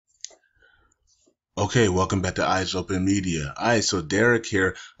Okay, welcome back to Eyes Open Media. All right, so Derek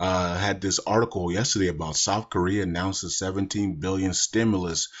here had this article yesterday about South Korea announces 17 billion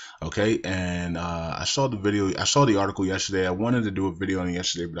stimulus. Okay, and I saw the video, I saw the article yesterday. I wanted to do a video on it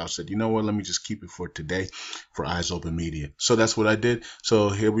yesterday, but I said, you know what, let me just keep it for today for Eyes Open Media. So that's what I did. So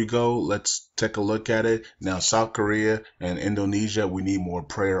here we go. Let's take a look at it. Now, South Korea and Indonesia, we need more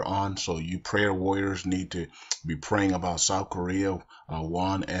prayer on. So you prayer warriors need to be praying about South Korea,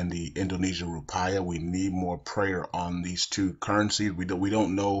 won and the Indonesian rupiah. We need more prayer on these two currencies. We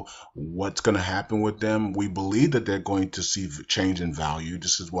don't know what's going to happen with them. We believe that they're going to see change in value.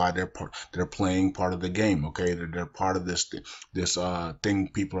 This is why they're playing part of the game. Okay, they're part of this thing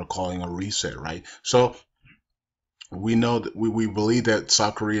people are calling a reset, right? So we know that we believe that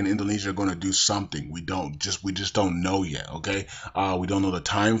South Korea and Indonesia are going to do something. We just don't know yet. Okay, we don't know the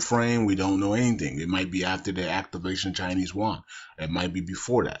time frame. We don't know anything. It might be after the activation of Chinese yuan. It might be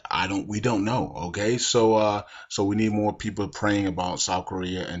before that. We don't know. Okay, so we need more people praying about South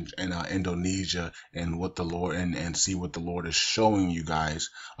Korea and Indonesia and what the Lord and see what the Lord is showing you guys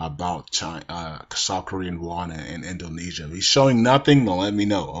about China, South Korean yuan and Indonesia. If he's showing nothing, then let me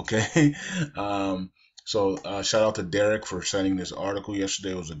know. Okay. Shout out to Derek for sending this article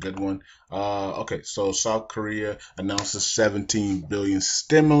yesterday. It was a good one. Okay, so South Korea announces 17 billion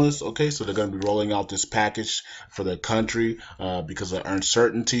stimulus. Okay, so they're going to be rolling out this package for the country because of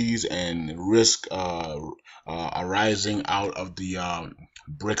uncertainties and risk arising out of the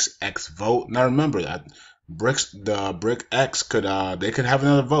BRICS X vote. Now remember that BRICS could they could have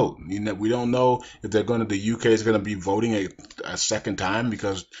another vote. You know, we don't know if the UK is going to be voting a second time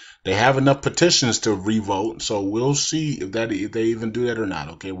because they have enough petitions to revote. So we'll see if they even do that or not.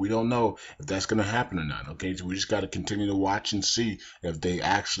 Okay, we don't know if that's going to happen or not. Okay, so we just got to continue to watch and see if they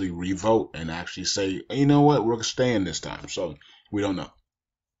actually revote and actually say, you know what, we're staying this time. So we don't know.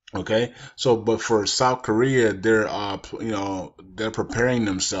 Okay, so but for South Korea, they're preparing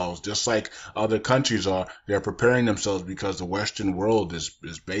themselves just like other countries are. They're preparing themselves because the Western world is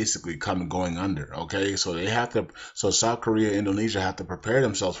basically going under. Okay, so South Korea, Indonesia have to prepare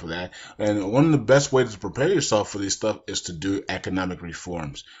themselves for that. And one of the best ways to prepare yourself for this stuff is to do economic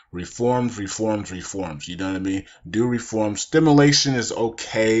reforms, reforms. You know what I mean? Do reforms. Stimulation is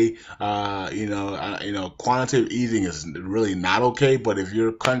okay. Quantitative easing is really not okay. But if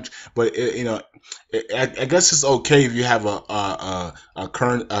you're country, but it, you know, I guess it's okay if you have a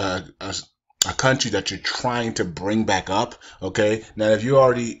current a country that you're trying to bring back up. Okay, now if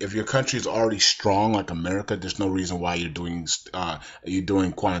your country is already strong like America, there's no reason why you're doing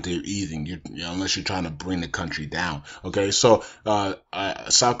quantitative easing. Unless you're trying to bring the country down. Okay, so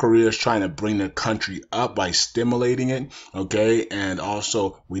South Korea is trying to bring the country up by stimulating it. Okay, and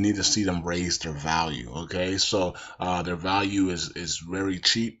also we need to see them raise their value. Okay, so their value is very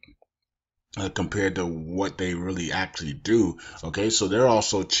cheap compared to what they really actually do. Okay, so they're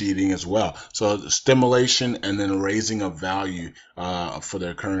also cheating as well. So the stimulation and then raising of value for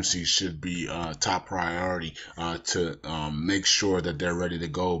their currency should be top priority to make sure that they're ready to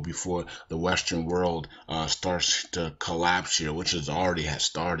go before the Western world starts to collapse here, which has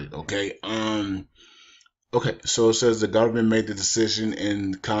started. Okay. Okay, so it says the government made the decision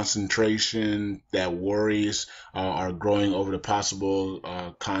in concentration that worries are growing over the possible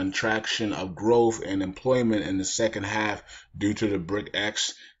contraction of growth and employment in the second half due to the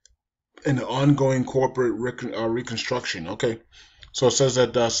BRICS and the ongoing corporate reconstruction. Okay, so it says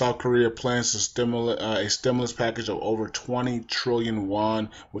that South Korea plans to stimulate a stimulus package of over 20 trillion won,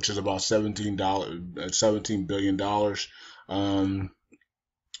 which is about $17 billion.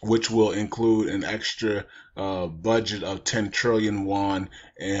 Which will include an extra budget of 10 trillion won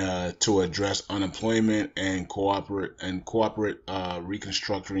to address unemployment and cooperate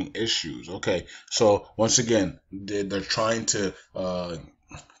reconstructing issues. Okay, so once again, they're trying to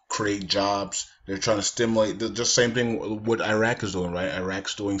create jobs. They're trying to stimulate the just same thing what Iraq is doing, right?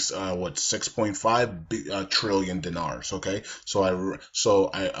 Iraq's doing what 6.5 trillion dinars. Okay,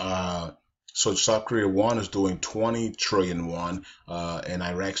 so South Korea won is doing 20 trillion won, and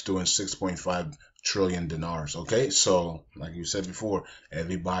Iraq's doing 6.5 trillion dinars. Okay, so like you said before,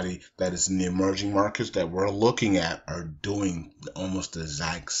 everybody that is in the emerging markets that we're looking at are doing almost the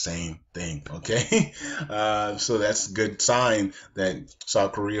exact same thing. Okay, so that's a good sign that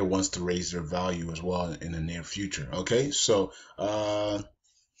South Korea wants to raise their value as well in the near future. Okay, so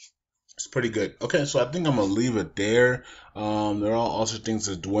it's pretty good. Okay, so I think I'm gonna leave it there. There are also things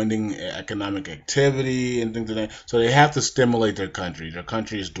that dwindling economic activity and things like that. So they have to stimulate their country. Their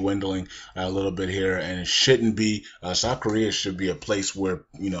country is dwindling a little bit here, and it shouldn't be. South Korea should be a place where,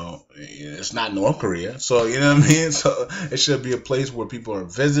 it's not North Korea. So you know what I mean. So it should be a place where people are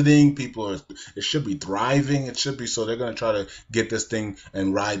visiting. It should be thriving. It should be. So they're gonna try to get this thing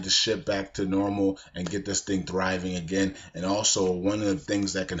and ride the ship back to normal and get this thing thriving again. And also, one of the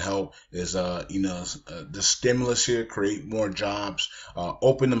things that can help is, the stimulus here, create more jobs,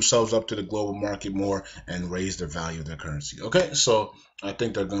 open themselves up to the global market more, and raise the value of their currency. Okay, so I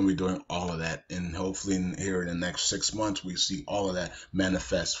think they're going to be doing all of that, and hopefully here in the next 6 months we see all of that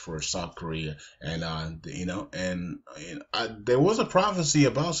manifest for South Korea. And there was a prophecy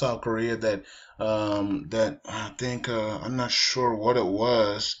about South Korea that I think, I'm not sure what it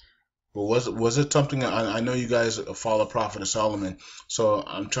was. But was it something? I know you guys follow Prophet of Solomon, so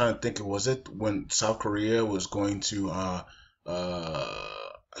I'm trying to think. Was it when South Korea was going to uh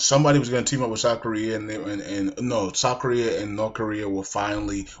somebody was going to team up with South Korea, and no, South Korea and North Korea will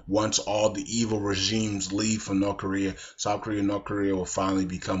finally, once all the evil regimes leave from North Korea, South Korea and North Korea will finally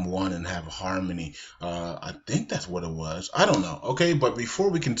become one and have harmony. I think that's what it was. I don't know. Okay, but before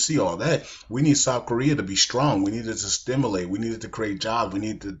we can see all that, we need South Korea to be strong. We needed to stimulate. We needed to create jobs. We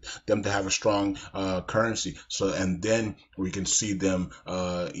needed them to have a strong currency. So, and then we can see them,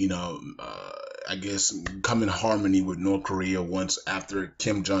 I guess, come in harmony with North Korea once after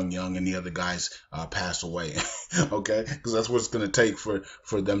Kim Jong Un and the other guys pass away. Okay, because that's what it's gonna take for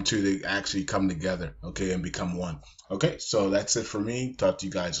them two to actually come together. Okay, and become one. Okay, so that's it for me. Talk to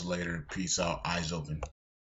you guys later. Peace out. Eyes open.